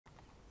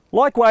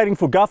Like waiting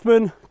for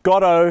Guthman,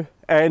 Godot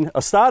and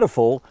a starter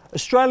fall,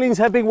 Australians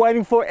have been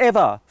waiting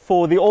forever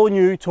for the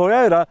all-new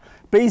Toyota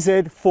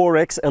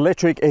bZ4X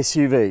electric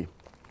SUV.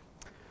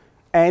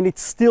 And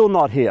it's still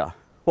not here.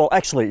 Well,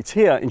 actually it's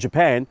here in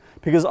Japan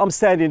because I'm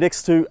standing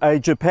next to a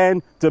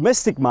Japan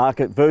domestic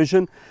market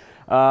version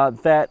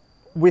that,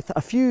 with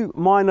a few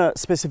minor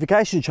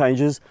specification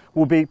changes,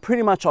 will be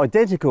pretty much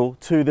identical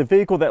to the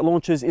vehicle that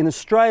launches in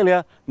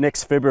Australia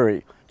next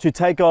February to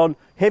take on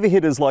heavy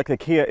hitters like the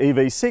Kia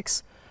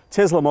EV6,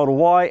 Tesla Model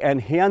Y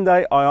and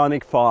Hyundai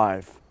Ioniq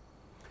 5.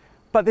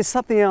 But there's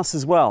something else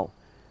as well.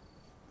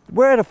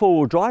 We're at a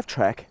four-wheel drive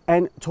track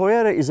and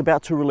Toyota is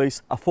about to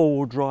release a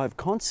four-wheel drive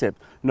concept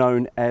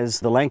known as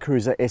the Land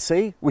Cruiser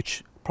SE,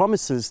 which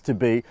promises to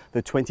be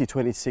the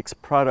 2026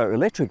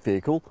 proto-electric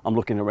vehicle. I'm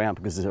looking around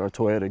because there are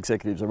Toyota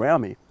executives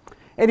around me.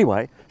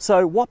 Anyway,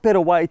 so what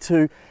better way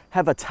to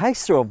have a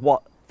taster of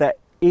what that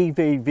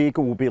EV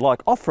vehicle will be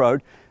like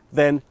off-road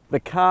than the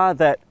car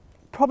that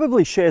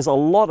probably shares a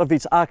lot of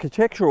its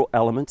architectural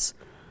elements,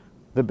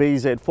 the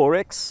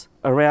bZ4X,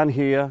 around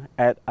here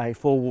at a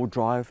four-wheel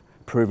drive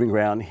proving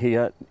ground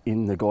here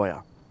in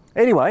Nagoya.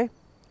 Anyway,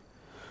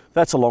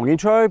 that's a long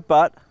intro,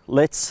 but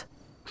let's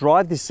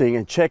drive this thing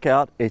and check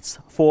out its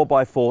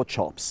 4x4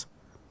 chops.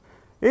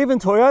 Even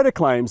Toyota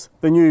claims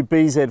the new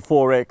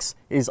bZ4X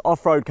is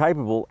off-road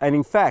capable and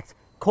in fact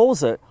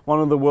calls it one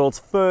of the world's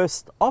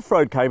first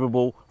off-road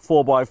capable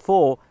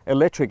 4x4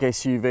 electric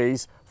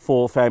SUVs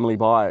for family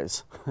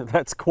buyers.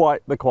 That's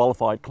quite the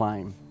qualified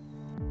claim.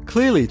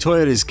 Clearly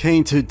Toyota is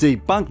keen to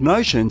debunk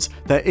notions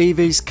that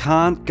EVs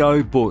can't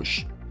go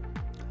bush.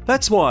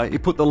 That's why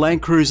it put the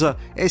Land Cruiser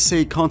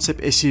SE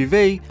concept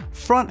SUV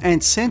front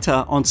and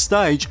centre on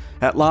stage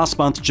at last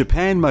month's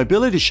Japan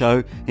Mobility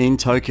Show in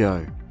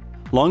Tokyo.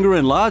 Longer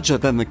and larger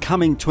than the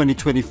coming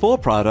 2024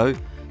 Prado,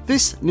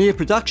 this near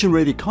production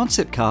ready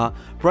concept car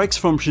breaks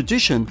from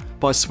tradition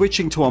by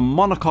switching to a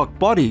monocoque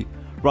body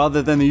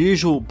rather than the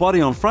usual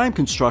body-on-frame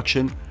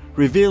construction,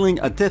 revealing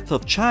a depth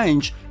of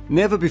change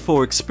never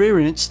before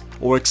experienced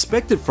or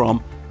expected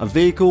from a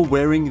vehicle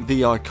wearing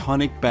the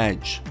iconic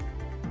badge.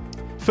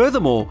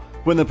 Furthermore,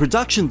 when the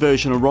production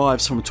version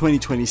arrives from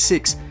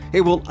 2026,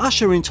 it will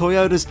usher in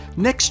Toyota's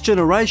next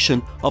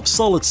generation of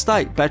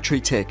solid-state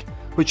battery tech,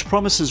 which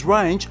promises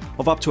range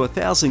of up to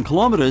 1,000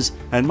 kilometers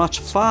and much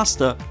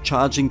faster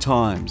charging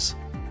times.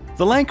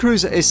 The Land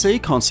Cruiser SE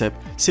concept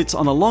sits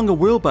on a longer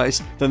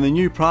wheelbase than the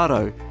new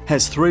Prado,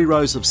 has 3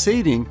 rows of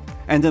seating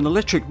and an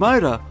electric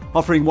motor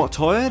offering what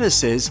Toyota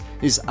says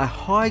is a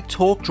high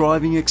torque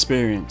driving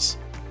experience.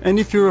 And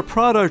if you're a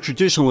Prado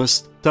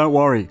traditionalist, don't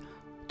worry.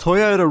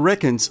 Toyota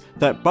reckons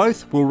that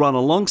both will run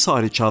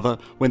alongside each other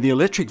when the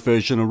electric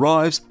version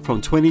arrives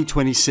from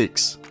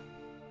 2026.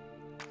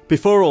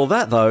 Before all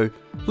that though,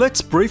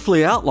 let's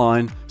briefly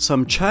outline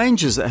some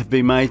changes that have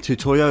been made to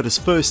Toyota's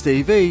first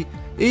EV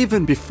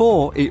even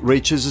before it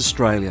reaches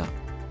Australia.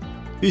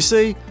 You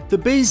see, the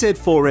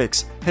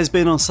bZ4X has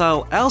been on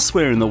sale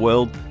elsewhere in the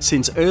world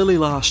since early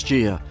last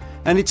year,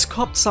 and it's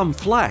copped some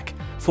flack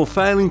for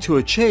failing to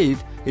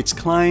achieve its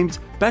claimed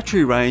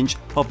battery range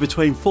of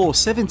between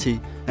 470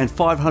 and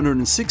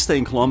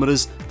 516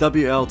 kilometers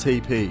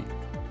WLTP.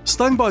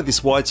 Stung by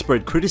this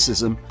widespread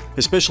criticism,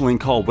 especially in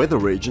cold weather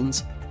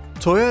regions,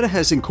 Toyota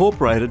has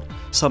incorporated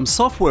some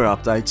software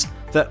updates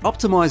that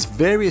optimize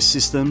various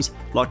systems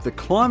like the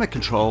climate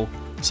control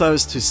so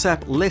as to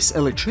sap less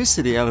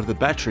electricity out of the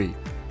battery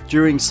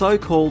during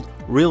so-called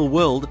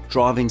real-world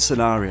driving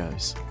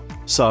scenarios.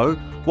 So,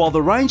 while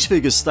the range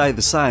figures stay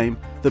the same,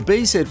 the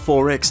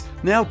bZ4X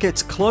now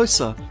gets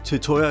closer to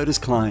Toyota's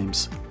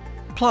claims.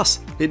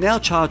 Plus, it now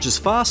charges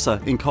faster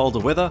in colder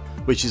weather,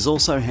 which is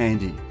also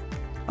handy.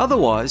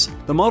 Otherwise,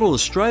 the model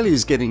Australia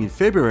is getting in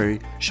February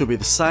should be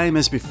the same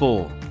as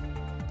before.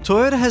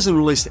 Toyota hasn't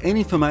released any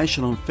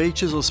information on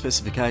features or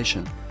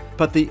specification,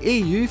 but the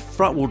EU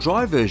front-wheel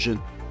drive version,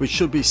 which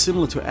should be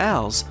similar to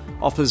ours,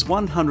 offers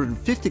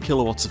 150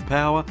 kilowatts of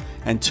power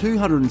and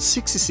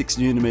 266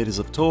 Nm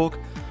of torque,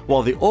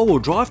 while the all-wheel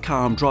drive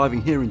car I'm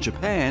driving here in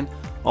Japan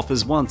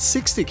offers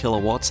 160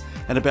 kilowatts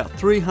and about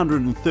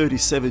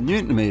 337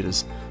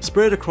 Nm,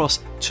 spread across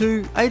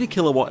 2 80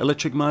 kilowatt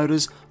electric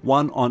motors,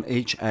 one on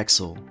each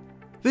axle.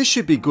 This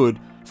should be good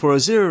for a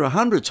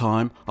 0-100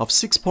 time of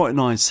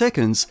 6.9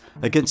 seconds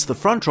against the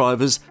front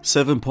driver's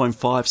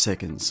 7.5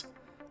 seconds.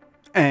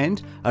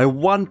 And a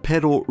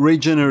one-pedal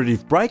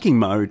regenerative braking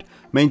mode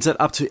means that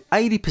up to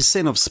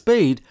 80% of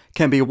speed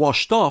can be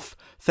washed off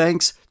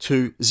thanks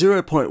to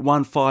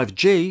 0.15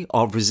 G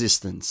of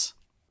resistance.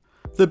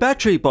 The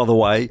battery, by the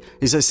way,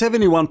 is a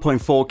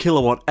 71.4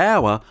 kilowatt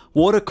hour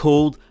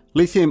water-cooled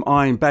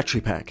lithium-ion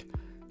battery pack.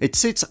 It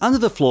sits under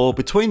the floor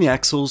between the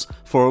axles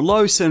for a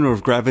low center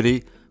of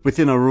gravity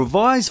within a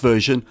revised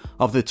version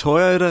of the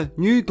Toyota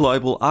New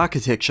Global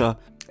Architecture.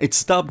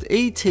 It's dubbed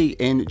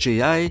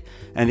ETNGA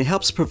and it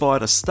helps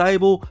provide a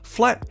stable,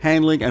 flat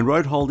handling and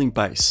road holding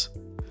base.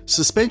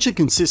 Suspension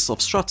consists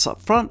of struts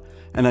up front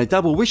and a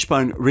double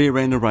wishbone rear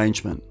end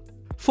arrangement.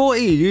 For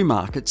EU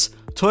markets,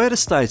 Toyota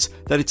states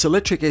that its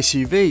electric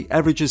SUV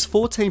averages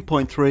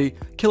 14.3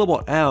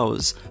 kilowatt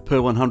hours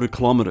per 100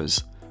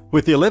 kilometres.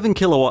 With the 11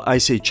 kilowatt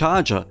AC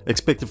charger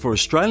expected for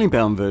Australian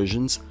bound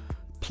versions,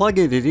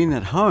 plugging it in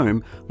at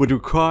home would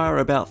require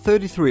about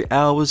 33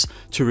 hours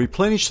to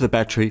replenish the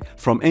battery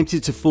from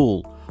empty to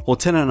full, or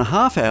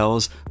 10.5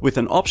 hours with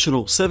an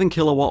optional 7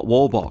 kilowatt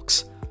wall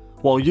box,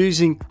 while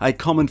using a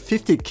common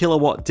 50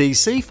 kilowatt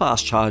DC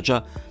fast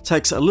charger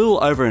takes a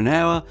little over an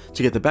hour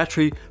to get the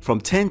battery from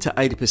 10 to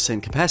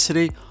 80%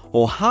 capacity,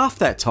 or half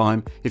that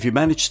time if you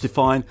manage to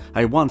find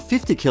a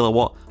 150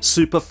 kilowatt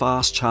super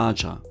fast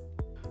charger.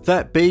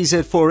 That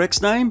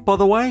bZ4X name, by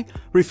the way,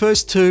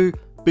 refers to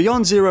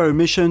Beyond Zero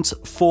Emissions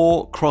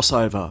 4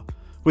 crossover,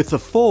 with the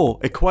 4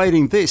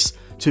 equating this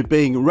to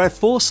being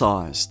RAV4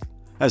 sized.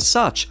 As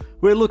such,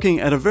 we're looking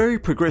at a very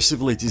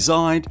progressively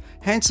designed,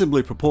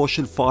 handsomely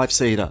proportioned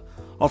 5-seater,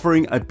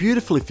 offering a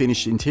beautifully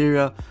finished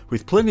interior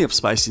with plenty of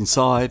space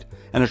inside,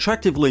 an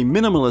attractively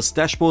minimalist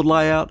dashboard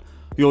layout,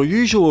 your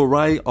usual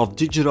array of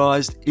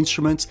digitized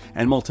instruments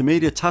and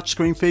multimedia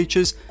touchscreen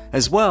features,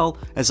 as well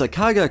as a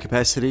cargo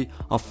capacity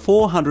of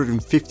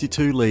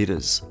 452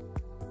 litres.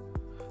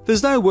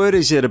 There's no word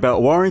as yet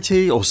about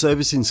warranty or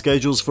servicing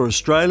schedules for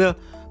Australia,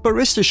 but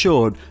rest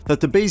assured that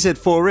the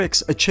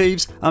bZ4X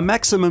achieves a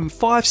maximum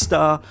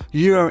 5-star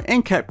Euro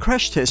NCAP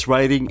crash test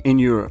rating in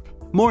Europe.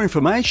 More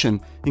information,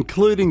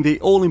 including the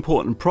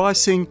all-important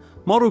pricing,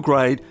 model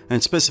grade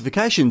and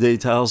specification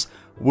details,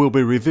 will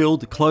be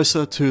revealed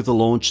closer to the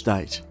launch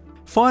date.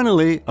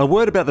 Finally, a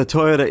word about the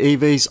Toyota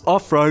EV's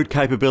off-road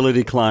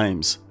capability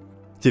claims.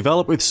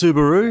 Developed with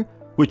Subaru,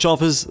 which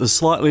offers the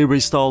slightly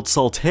restyled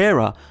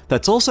Solterra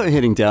that's also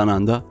heading down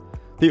under,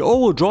 the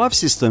all-wheel drive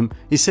system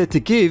is said to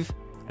give,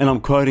 and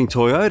I'm quoting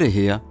Toyota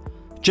here,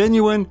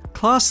 genuine,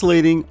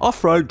 class-leading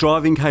off-road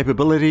driving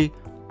capability,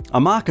 a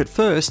market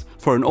first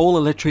for an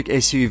all-electric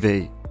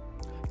SUV.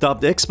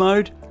 Dubbed X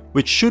Mode,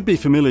 which should be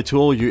familiar to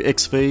all you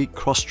XV,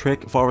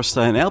 Crosstrek, Forester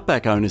and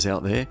Outback owners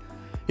out there,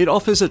 it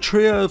offers a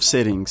trio of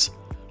settings: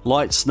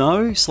 light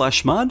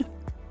snow/mud,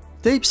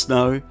 deep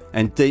snow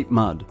and deep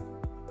mud.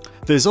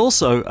 There's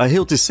also a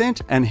hill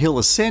descent and hill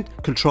ascent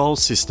control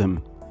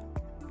system.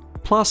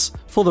 Plus,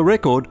 for the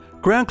record,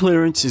 ground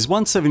clearance is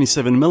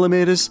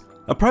 177mm,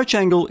 approach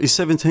angle is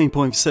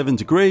 17.7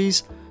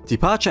 degrees,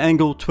 departure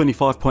angle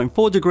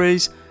 25.4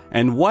 degrees,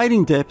 and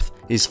wading depth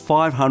is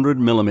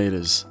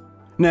 500mm.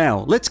 Now,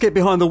 let's get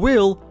behind the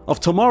wheel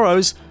of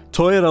tomorrow's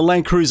Toyota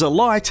Land Cruiser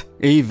Lite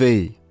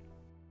EV.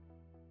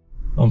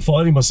 I'm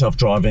finding myself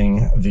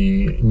driving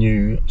the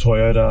new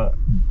Toyota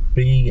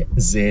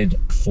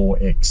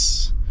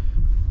bZ4X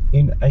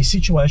in a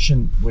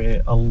situation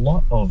where a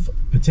lot of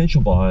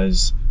potential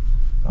buyers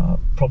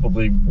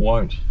probably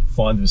won't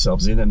find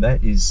themselves in, and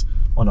that is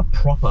on a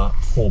proper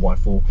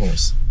 4x4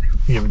 course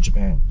here in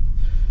Japan.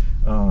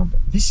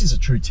 This is a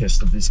true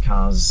test of this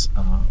car's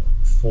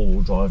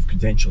four-wheel drive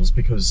credentials,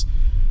 because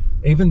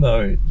even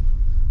though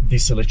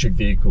this electric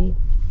vehicle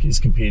is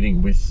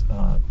competing with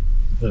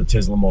the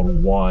Tesla Model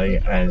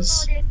Y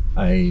as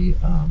an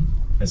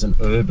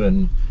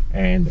urban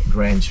and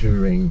grand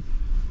touring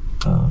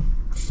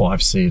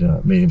 5-seater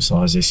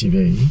medium-sized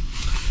SUV,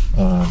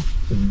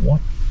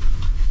 what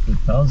it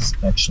does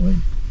actually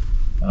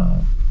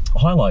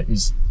highlight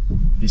is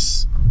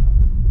the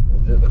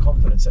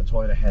confidence that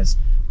Toyota has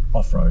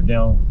off-road.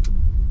 Now,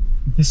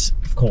 this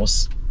of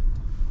course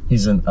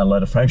isn't a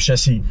ladder frame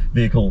chassis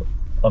vehicle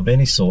of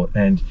any sort,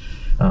 and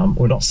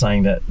we're not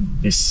saying that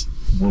this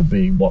will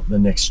be what the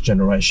next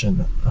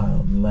generation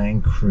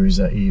Land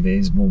Cruiser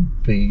EVs will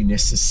be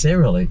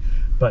necessarily,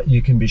 but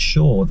you can be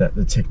sure that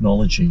the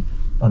technology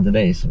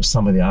underneath, or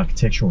some of the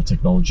architectural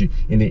technology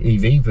in the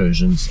EV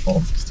versions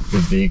of the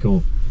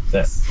vehicle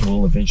that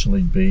will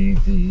eventually be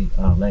the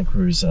Land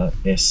Cruiser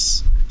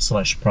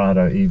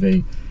S/Prado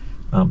EV,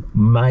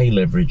 may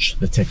leverage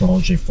the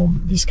technology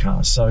from this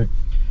car. So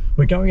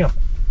we're going up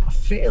a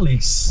fairly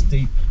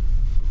steep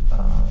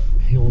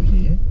hill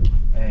here,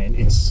 and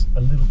it's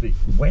a little bit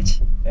wet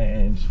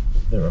and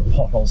there are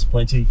potholes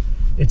plenty.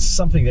 It's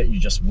something that you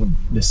just wouldn't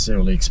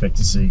necessarily expect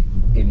to see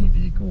any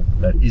vehicle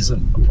that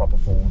isn't a proper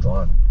four-wheel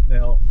drive.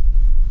 Now,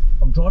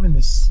 I'm driving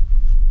this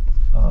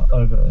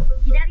over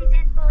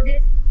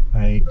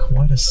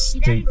quite a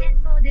steep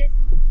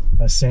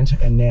ascent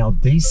and now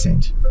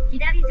descent,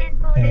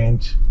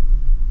 and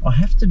I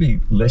have to be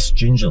less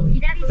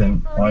gingerly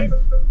than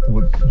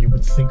you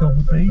would think I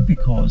would be,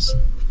 because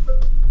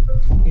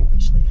it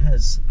actually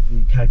has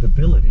the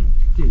capability.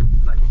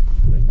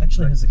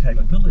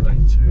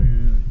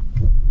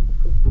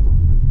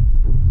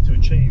 To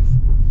achieve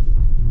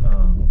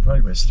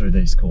progress through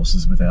these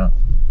courses without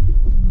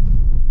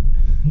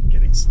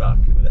getting stuck.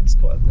 That's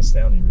quite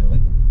astounding,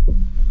 really.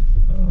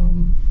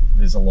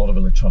 There's a lot of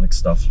electronic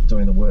stuff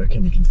doing the work,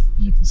 and you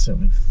can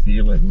certainly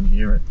feel it and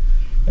hear it.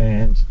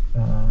 And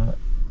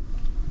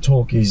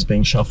torque is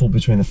being shuffled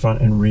between the front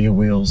and rear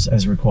wheels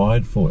as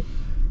required for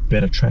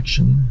better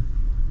traction.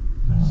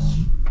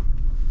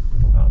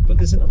 But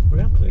there's enough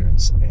ground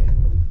clearance,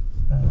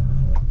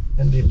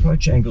 and the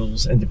approach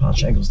angles and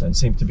departure angles don't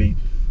seem to be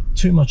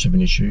too much of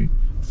an issue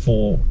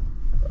for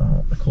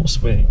of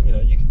course, where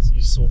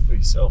you saw for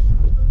yourself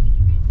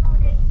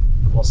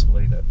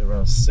possibly that there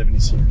are 70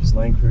 series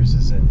Land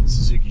Cruisers and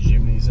Suzuki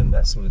Jimnys and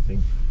that sort of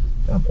thing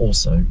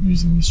also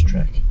using this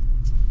track.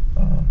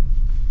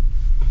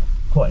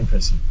 Quite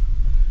impressive.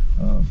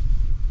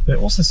 There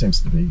also seems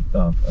to be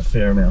a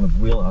fair amount of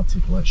wheel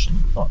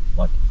articulation, not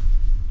like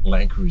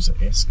Land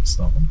Cruiser-esque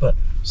style, but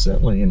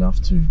certainly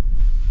enough to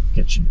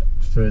get you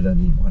further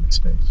than you might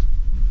expect.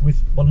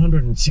 With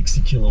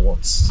 160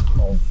 kilowatts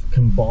of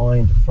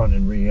combined front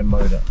and rear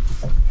motor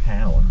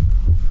power,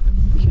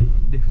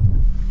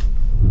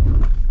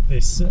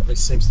 there certainly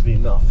seems to be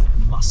enough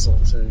muscle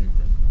to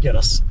get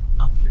us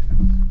up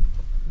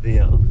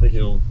the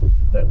hill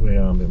that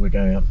we're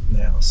going up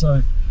now.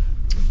 So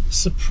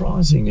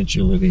surprising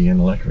agility and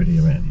alacrity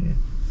around here,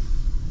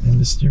 and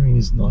the steering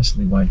is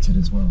nicely weighted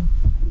as well.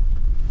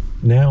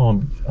 Now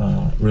I'm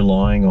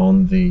relying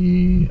on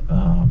the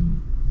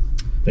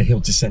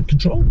hill descent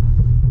control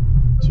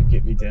to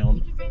get me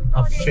down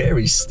a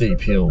very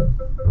steep hill.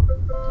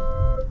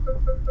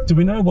 Do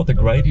we know what the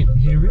gradient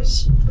here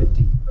is?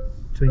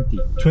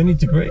 20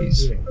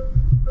 degrees. Yeah.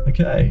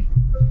 Okay.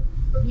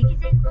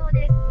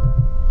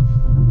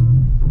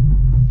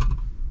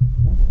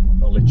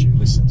 I'll let you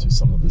listen to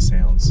some of the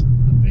sounds the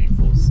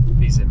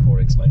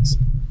bZ4X makes.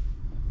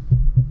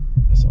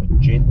 So I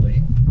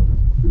gently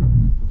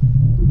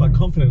but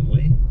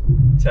confidently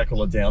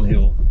tackle a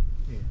downhill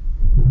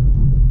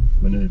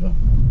maneuver.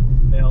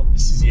 Now,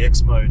 this is the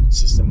X mode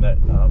system that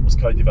was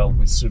co-developed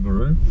with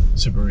Subaru.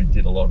 Subaru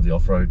did a lot of the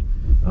off-road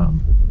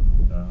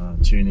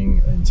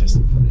tuning and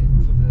testing for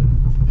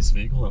this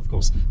vehicle. Of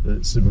course,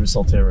 the Subaru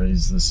Solterra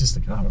is the sister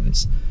car of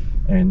this,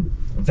 and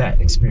that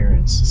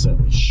experience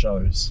certainly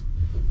shows.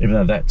 Even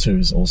though that too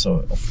is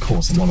also, of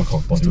course, a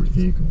monocoque bodied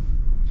vehicle.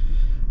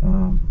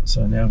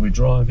 So now we're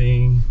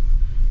driving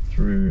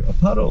through a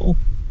puddle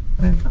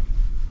and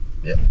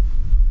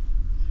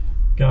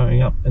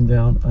going up and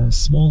down a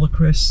smaller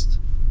crest,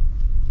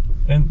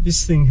 and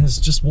this thing has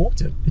just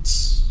walked it.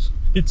 It's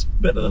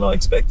better than I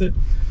expected,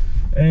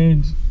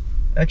 and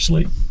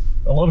actually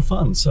a lot of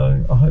fun.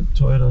 So I hope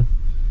Toyota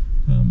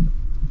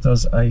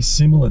does a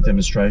similar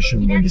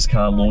demonstration when this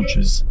car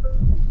launches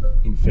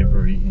in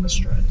February in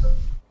Australia.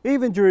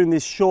 Even during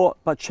this short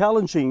but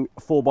challenging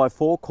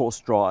 4x4 course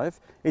drive,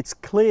 it's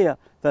clear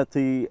that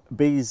the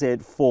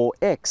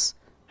bZ4X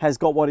has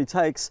got what it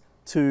takes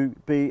to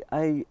be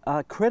a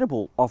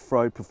credible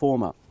off-road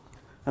performer.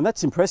 And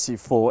that's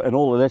impressive for an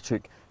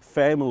all-electric,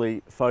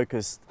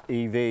 family-focused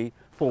EV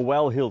for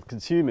well-heeled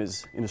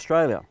consumers in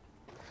Australia.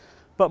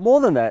 But more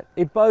than that,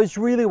 it bodes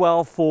really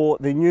well for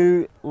the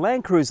new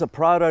Land Cruiser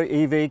Prado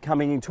EV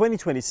coming in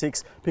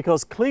 2026,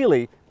 because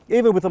clearly,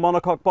 even with a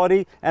monocoque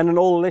body and an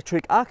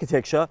all-electric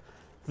architecture,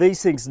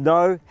 these things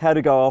know how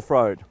to go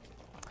off-road.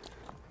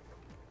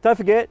 Don't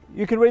forget,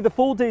 you can read the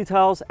full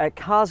details at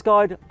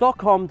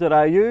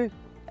carsguide.com.au,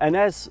 and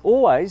as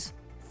always,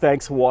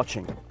 thanks for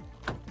watching.